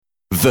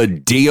The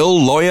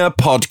Deal Lawyer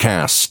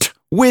Podcast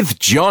with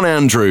John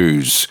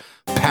Andrews,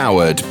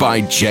 powered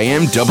by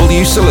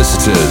JMW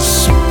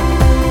Solicitors.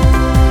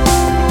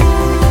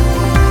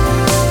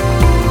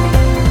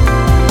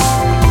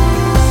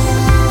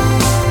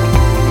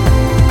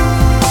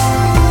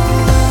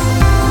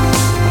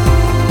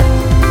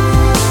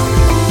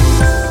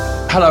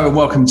 Hello and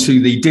welcome to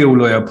the Deal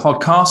Lawyer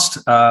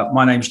Podcast.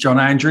 My name's John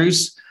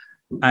Andrews,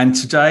 and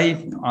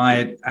today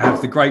I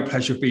have the great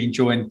pleasure of being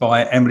joined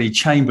by Emily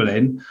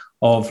Chamberlain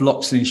of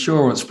Lockton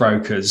Insurance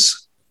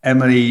Brokers.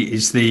 Emily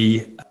is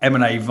the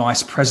M&A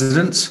Vice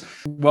President.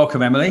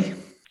 Welcome, Emily.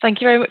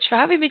 Thank you very much for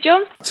having me,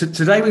 John.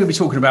 Today we're going to be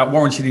talking about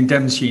warranty and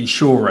indemnity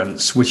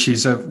insurance, which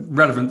is a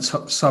relevant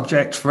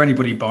subject for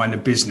anybody buying a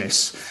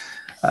business.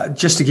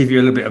 Just to give you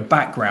a little bit of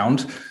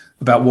background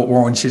about what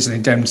warranties and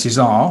indemnities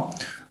are.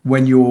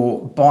 When you're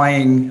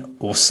buying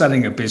or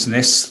selling a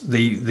business,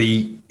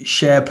 the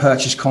share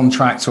purchase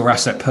contract or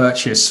asset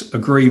purchase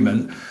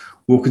agreement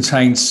will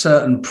contain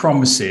certain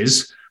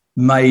promises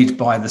made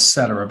by the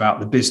seller about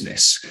the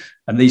business.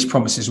 And these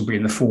promises will be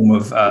in the form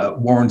of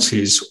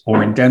warranties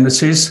or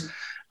indemnities.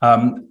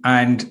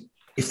 And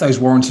if those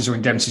warranties or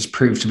indemnities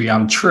prove to be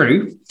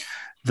untrue,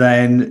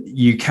 then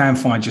you can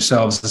find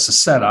yourselves as a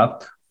seller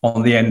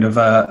on the end of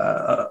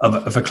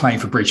a claim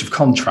for breach of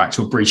contract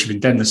or breach of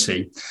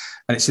indemnity.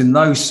 And it's in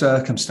those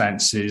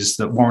circumstances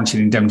that warranty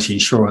and indemnity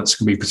insurance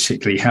can be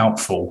particularly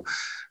helpful.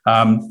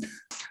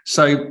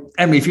 So,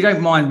 Emily, if you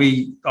don't mind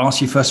me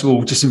ask you, first of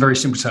all, just in very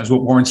simple terms,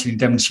 what warranty and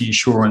indemnity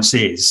insurance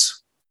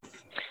is.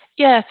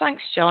 Yeah,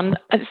 thanks, John.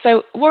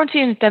 So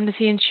warranty and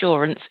indemnity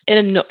insurance, in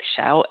a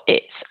nutshell,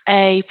 it's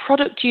a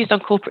product used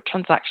on corporate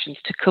transactions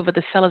to cover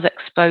the seller's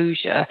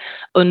exposure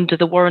under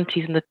the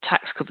warranties and the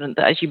tax covenant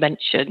that, as you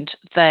mentioned,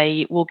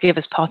 they will give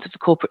as part of the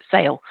corporate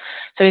sale.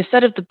 So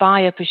instead of the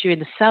buyer pursuing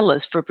the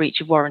sellers for a breach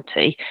of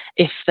warranty,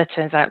 if there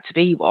turns out to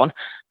be one,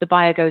 the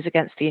buyer goes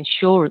against the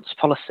insurance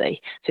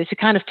policy. So it's a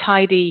kind of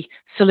tidy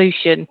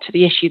solution to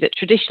the issue that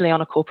traditionally on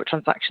a corporate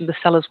transaction, the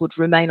sellers would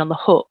remain on the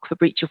hook for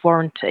breach of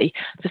warranty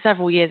for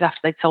several years after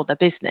they'd sold their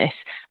business.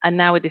 And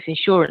now with this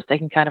insurance, they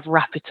can kind of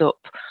wrap it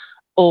up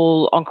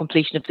all on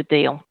completion of the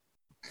deal.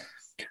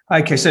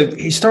 Okay, so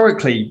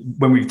historically,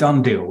 when we've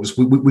done deals,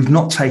 we've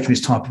not taken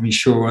this type of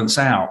insurance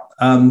out.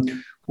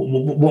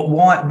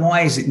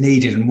 Why is it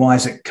needed and why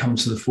has it come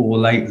to the fore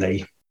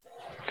lately?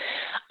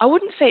 I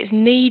wouldn't say it's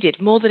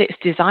needed, more than it's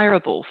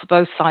desirable for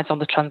both sides on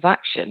the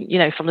transaction. You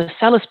know, from the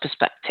seller's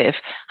perspective,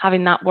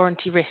 having that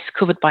warranty risk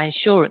covered by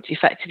insurance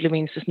effectively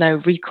means there's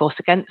no recourse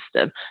against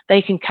them.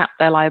 They can cap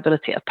their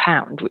liability at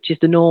 £1, which is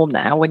the norm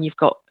now when you've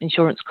got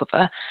insurance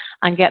cover,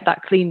 and get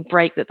that clean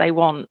break that they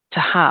want to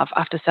have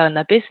after selling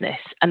their business.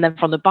 And then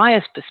from the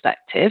buyer's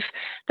perspective,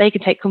 they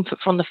can take comfort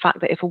from the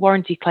fact that if a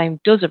warranty claim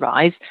does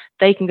arise,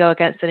 they can go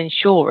against an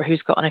insurer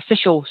who's got an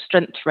official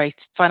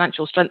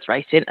financial strength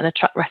rating and a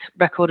track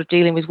record of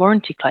dealing with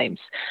warranty claims.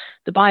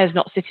 The buyer's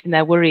not sitting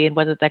there worrying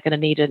whether they're going to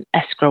need an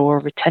escrow or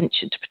a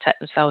retention to protect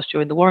themselves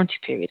during the warranty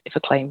period if a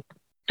claim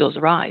does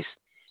arise.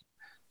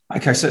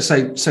 Okay, so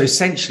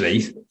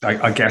essentially,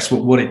 I guess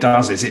what it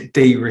does is it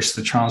de-risks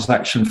the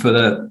transaction for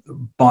the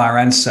buyer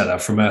and seller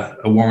from a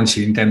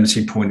warranty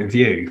indemnity point of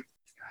view.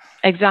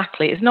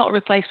 Exactly. It's not a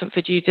replacement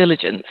for due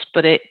diligence,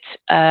 but it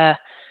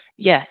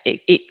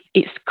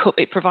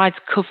provides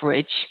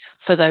coverage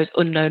for those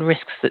unknown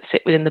risks that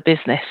sit within the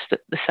business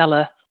that the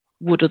seller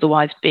would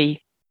otherwise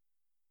be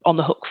on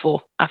the hook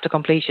for after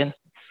completion.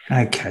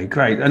 Okay,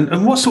 great.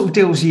 And what sort of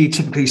deals are you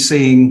typically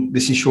seeing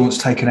this insurance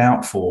taken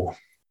out for?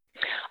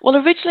 Well,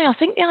 originally, I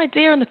think the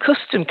idea and the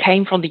custom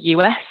came from the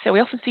US. So we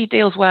often see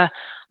deals where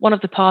one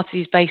of the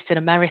parties is based in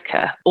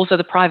America. Also,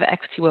 the private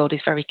equity world is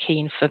very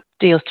keen for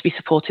deals to be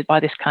supported by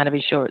this kind of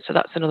insurance. So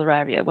that's another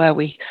area where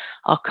we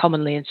are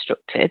commonly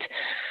instructed.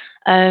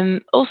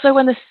 Also,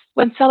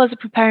 when sellers are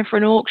preparing for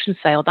an auction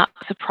sale, that's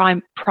a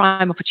prime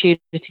opportunity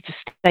to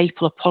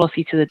staple a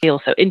policy to the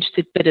deal. So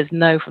interested bidders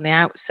know from the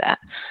outset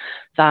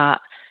that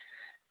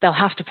they'll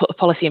have to put a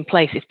policy in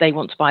place if they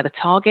want to buy the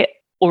target.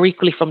 Or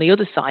equally from the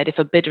other side, if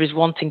a bidder is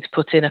wanting to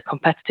put in a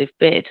competitive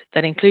bid,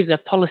 then including a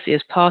policy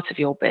as part of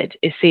your bid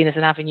is seen as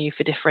an avenue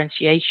for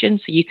differentiation.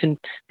 So you can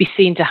be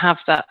seen to have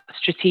that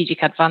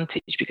strategic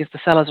advantage because the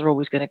sellers are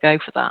always going to go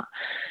for that.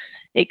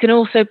 It can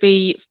also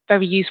be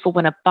very useful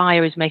when a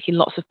buyer is making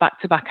lots of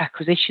back-to-back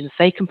acquisitions.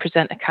 They can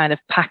present a kind of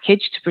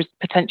package to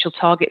potential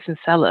targets and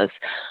sellers,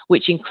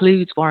 which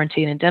includes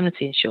warranty and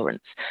indemnity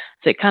insurance.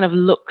 So it kind of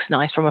looks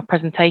nice from a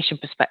presentation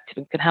perspective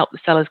and can help the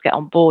sellers get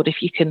on board.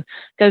 If you can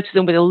go to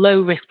them with a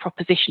low-risk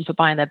proposition for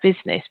buying their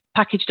business,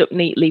 packaged up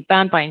neatly,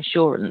 bound by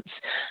insurance,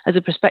 as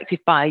a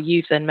prospective buyer,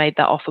 you've then made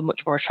that offer much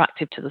more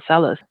attractive to the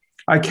sellers.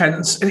 Okay,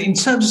 in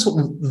terms of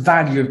sort of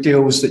value of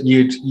deals that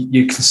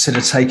you'd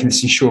consider taking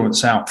this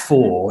insurance out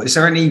for, is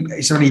there any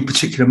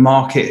particular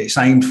market it's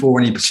aimed for,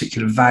 any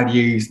particular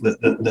value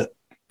that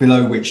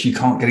below which you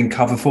can't get in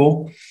cover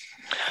for?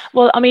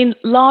 Well, I mean,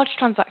 large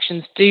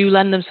transactions do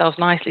lend themselves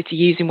nicely to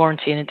using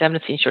warranty and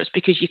indemnity insurance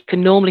because you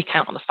can normally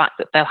count on the fact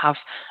that they'll have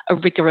a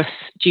rigorous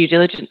due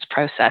diligence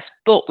process.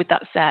 But with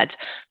that said,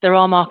 there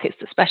are markets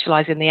that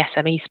specialise in the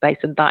SME space,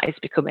 and that is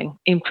becoming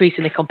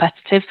increasingly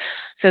competitive.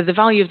 So the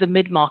value of the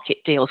mid-market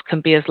deals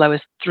can be as low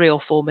as 3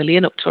 or 4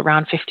 million up to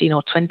around 15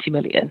 or 20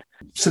 million.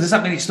 So does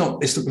that mean it's not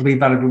going to be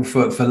valuable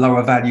for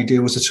lower value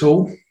deals at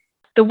all?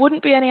 There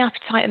wouldn't be any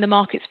appetite in the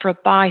markets for a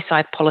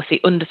buy-side policy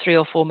under 3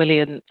 or 4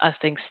 million as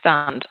things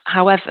stand.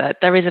 However,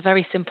 there is a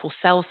very simple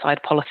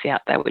sell-side policy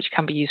out there which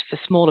can be used for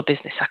smaller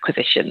business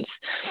acquisitions.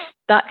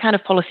 That kind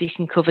of policy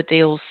can cover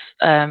deals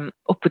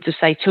upwards of,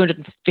 say,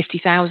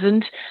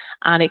 250,000,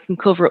 and it can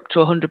cover up to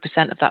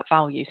 100% of that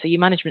value. So your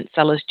management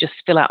sellers just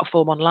fill out a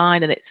form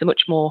online, and it's a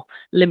much more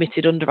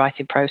limited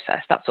underwriting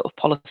process. That sort of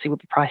policy would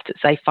be priced at,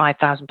 say,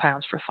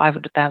 £5,000 for a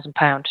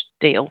 £500,000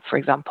 deal, for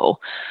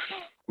example.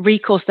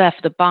 Recourse there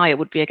for the buyer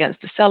would be against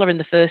the seller in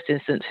the first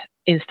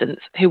instance,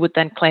 who would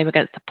then claim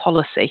against the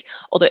policy,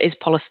 although it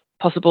is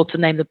possible to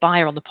name the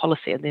buyer on the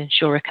policy and the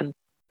insurer can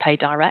pay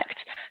direct.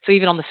 So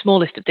even on the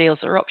smallest of deals,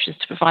 there are options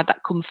to provide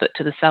that comfort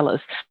to the sellers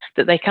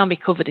that they can be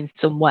covered in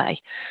some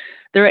way.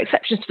 There are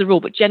exceptions to the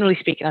rule, but generally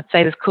speaking, I'd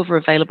say there's cover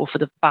available for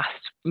the vast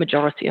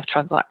majority of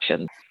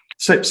transactions.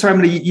 So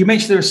Emily, you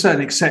mentioned there are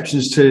certain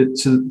exceptions to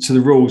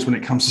the rules when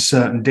it comes to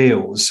certain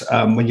deals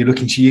when you're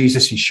looking to use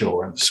this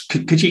insurance.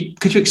 Could you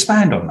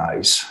expand on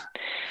those?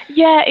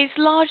 Yeah, it's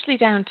largely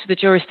down to the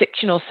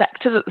jurisdiction or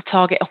sector that the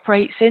target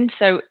operates in.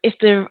 So if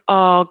there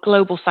are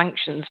global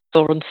sanctions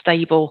or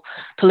unstable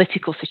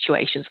political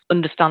situations,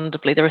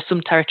 understandably, there are some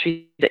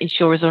territories that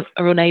insurers are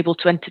unable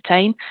to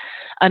entertain.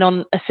 And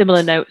on a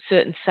similar note,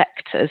 certain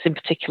sectors, in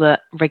particular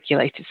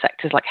regulated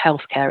sectors like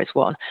healthcare is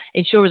one,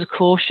 insurers are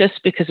cautious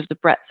because of the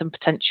breadth and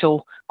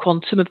potential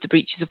quantum of the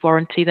breaches of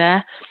warranty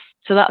there.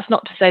 So that's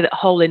not to say that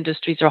whole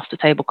industries are off the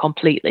table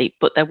completely,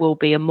 but there will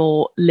be a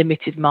more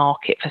limited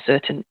market for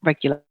certain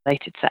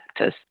regulated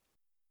sectors.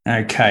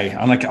 Okay,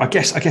 and I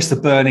guess the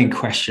burning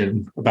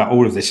question about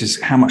all of this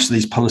is how much do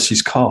these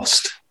policies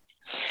cost?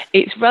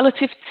 It's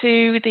relative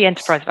to the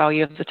enterprise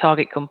value of the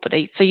target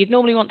company. So you'd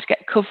normally want to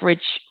get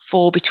coverage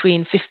for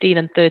between 15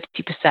 and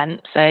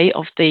 30%, say,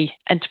 of the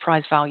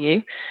enterprise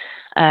value,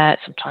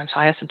 sometimes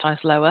higher,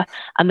 sometimes lower.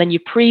 And then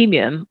your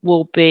premium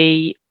will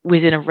be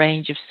within a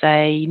range of,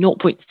 say,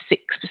 0.6%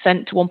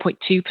 to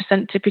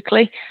 1.2%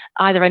 typically.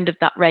 Either end of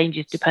that range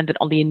is dependent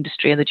on the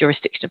industry and the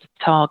jurisdiction of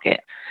the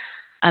target.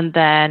 And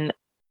then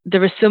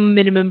there are some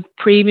minimum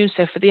premiums.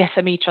 So for the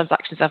SME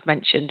transactions I've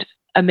mentioned,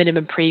 a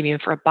minimum premium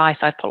for a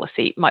buy-side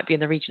policy might be in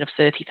the region of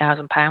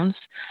 £30,000.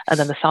 And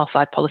then the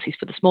sell-side policies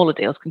for the smaller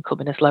deals can come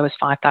in as low as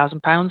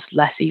 £5,000,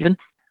 less even.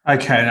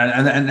 Okay,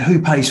 and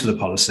who pays for the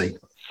policy?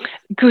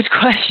 Good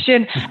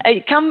question.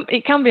 It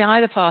can be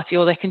either party,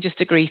 or they can just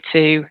agree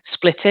to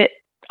split it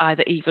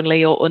either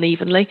evenly or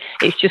unevenly.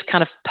 It's just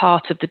kind of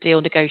part of the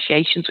deal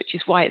negotiations, which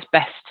is why it's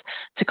best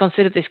to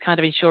consider this kind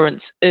of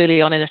insurance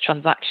early on in a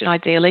transaction.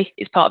 Ideally,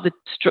 it's part of the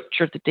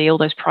structure of the deal.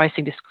 Those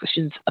pricing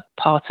discussions are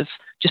part of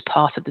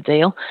the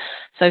deal.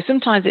 So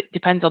sometimes it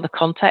depends on the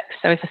context.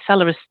 So if a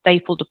seller has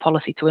stapled a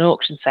policy to an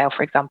auction sale,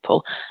 for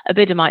example, a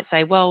bidder might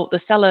say, well,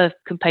 the seller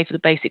can pay for the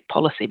basic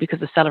policy because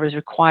the seller is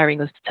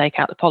requiring us to take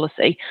out the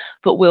policy,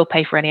 but we'll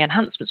pay for any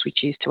enhancements we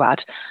choose to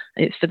add.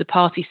 And it's for the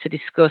parties to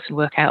discuss and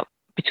work out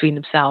between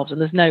themselves, and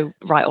there's no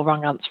right or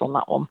wrong answer on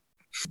that one.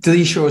 Do the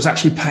insurers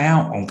actually pay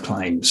out on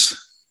claims?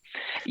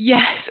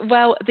 Yes,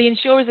 well, the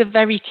insurers are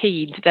very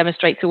keen to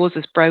demonstrate to us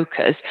as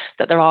brokers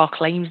that there are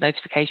claims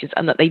notifications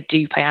and that they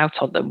do pay out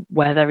on them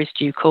where there is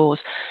due cause.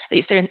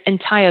 It's their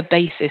entire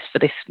basis for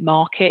this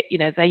market. You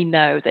know, they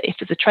know that if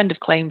there's a trend of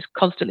claims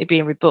constantly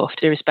being rebuffed,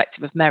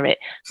 irrespective of merit,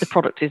 the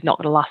product is not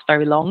going to last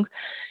very long.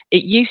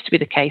 It used to be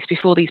the case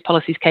before these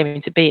policies came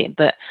into being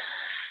that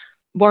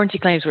warranty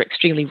claims were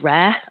extremely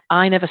rare.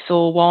 I never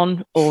saw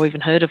one or even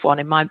heard of one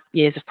in my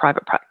years of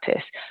private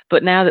practice.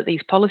 But now that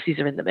these policies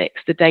are in the mix,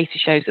 the data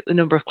shows that the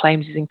number of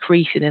claims is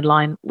increasing in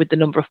line with the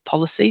number of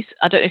policies.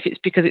 I don't know if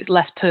it's because it's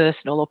less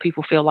personal or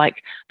people feel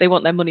like they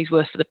want their money's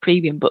worth for the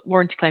premium, but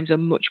warranty claims are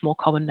much more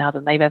common now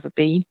than they've ever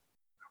been.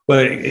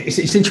 Well,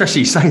 it's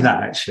interesting you say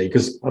that, actually,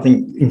 because I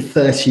think in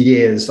 30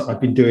 years that I've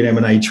been doing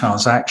M&A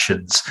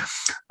transactions,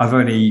 I've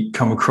only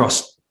come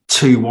across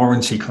 2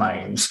 warranty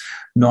claims,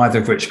 neither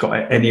of which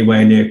got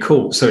anywhere near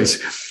court. So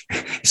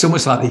it's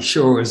almost like the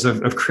insurers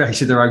have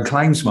created their own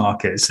claims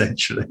market,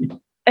 essentially.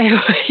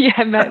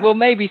 Yeah, well,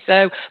 maybe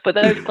so. But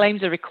those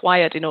claims are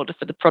required in order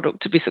for the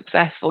product to be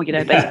successful. You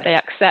know, they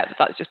accept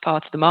that's just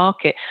part of the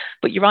market.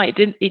 But you're right,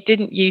 it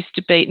didn't used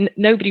to be.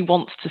 Nobody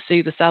wants to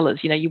sue the sellers.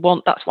 You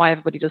know, that's why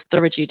everybody does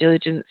thorough due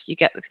diligence.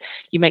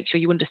 You make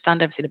sure you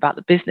understand everything about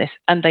the business,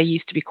 and they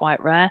used to be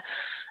quite rare.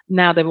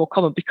 Now they're more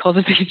common because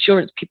of the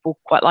insurance. People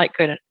quite like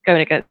going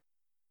against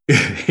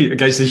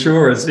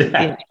insurers.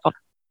 Yeah.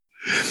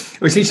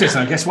 Well, it's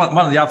interesting. I guess one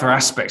of the other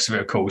aspects of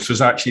it, of course,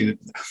 was actually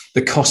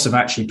the cost of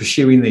actually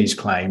pursuing these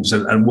claims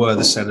and were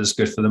the sellers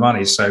good for the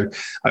money. So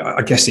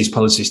I guess these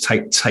policies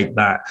take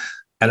that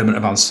element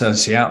of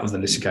uncertainty out of the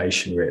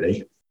litigation,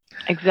 really.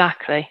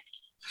 Exactly.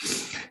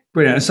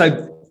 Brilliant.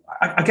 So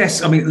I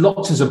guess,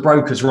 Lockton's are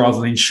brokers rather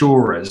than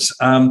insurers.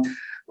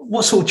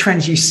 What sort of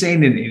trends are you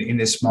seeing in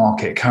this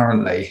market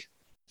currently?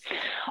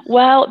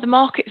 Well, the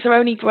markets are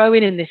only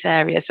growing in this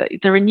area. So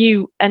there are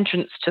new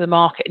entrants to the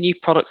market, new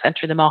products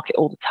entering the market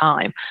all the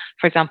time.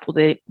 For example,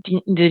 the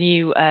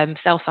new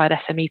sell-side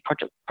SME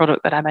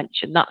product that I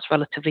mentioned, that's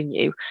relatively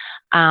new.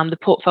 And the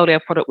portfolio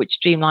product, which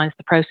streamlines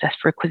the process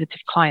for acquisitive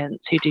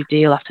clients who do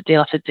deal after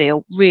deal after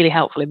deal, really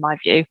helpful in my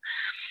view.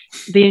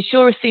 The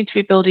insurers seem to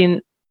be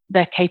building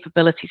their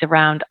capabilities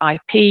around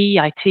IP,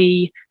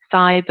 IT,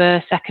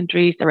 cyber,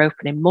 secondaries. They're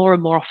opening more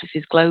and more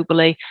offices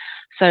globally.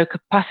 So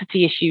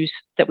capacity issues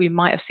that we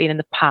might have seen in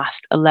the past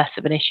are less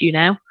of an issue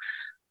now.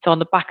 So on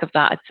the back of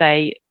that, I'd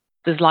say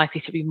there's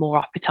likely to be more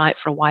appetite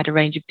for a wider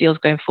range of deals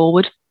going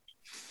forward.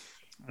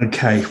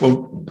 Okay.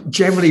 Well,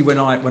 generally when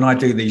I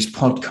do these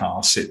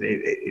podcasts,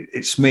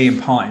 it's me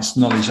imparting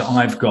knowledge that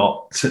I've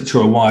got to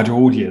a wider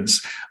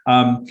audience.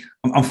 I'm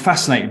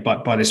fascinated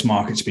by this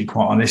market, to be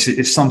quite honest.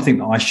 It's something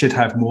that I should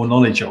have more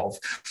knowledge of.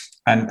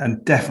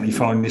 And definitely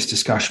following this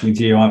discussion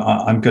with you,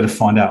 I'm going to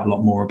find out a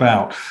lot more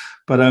about.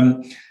 But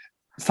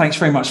thanks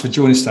very much for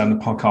joining us on the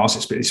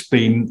podcast. It's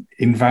been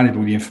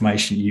invaluable, the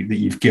information that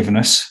you've given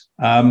us.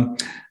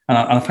 And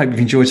I hope you've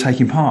enjoyed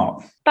taking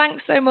part.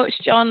 Thanks so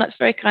much, John. That's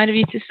very kind of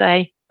you to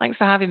say. Thanks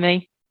for having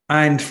me.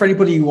 And for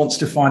anybody who wants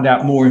to find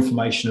out more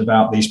information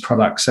about these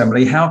products,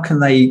 Emily, how can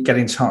they get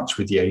in touch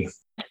with you?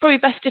 It's probably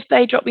best if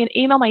they drop me an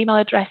email. My email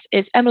address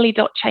is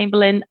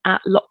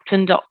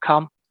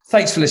emily.chamberlain@lockton.com.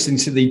 Thanks for listening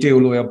to the Deal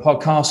Lawyer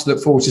podcast.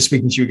 Look forward to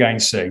speaking to you again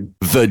soon.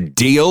 The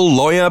Deal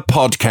Lawyer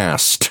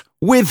Podcast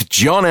with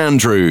John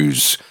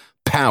Andrews,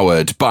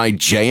 powered by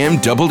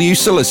JMW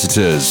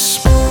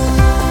Solicitors.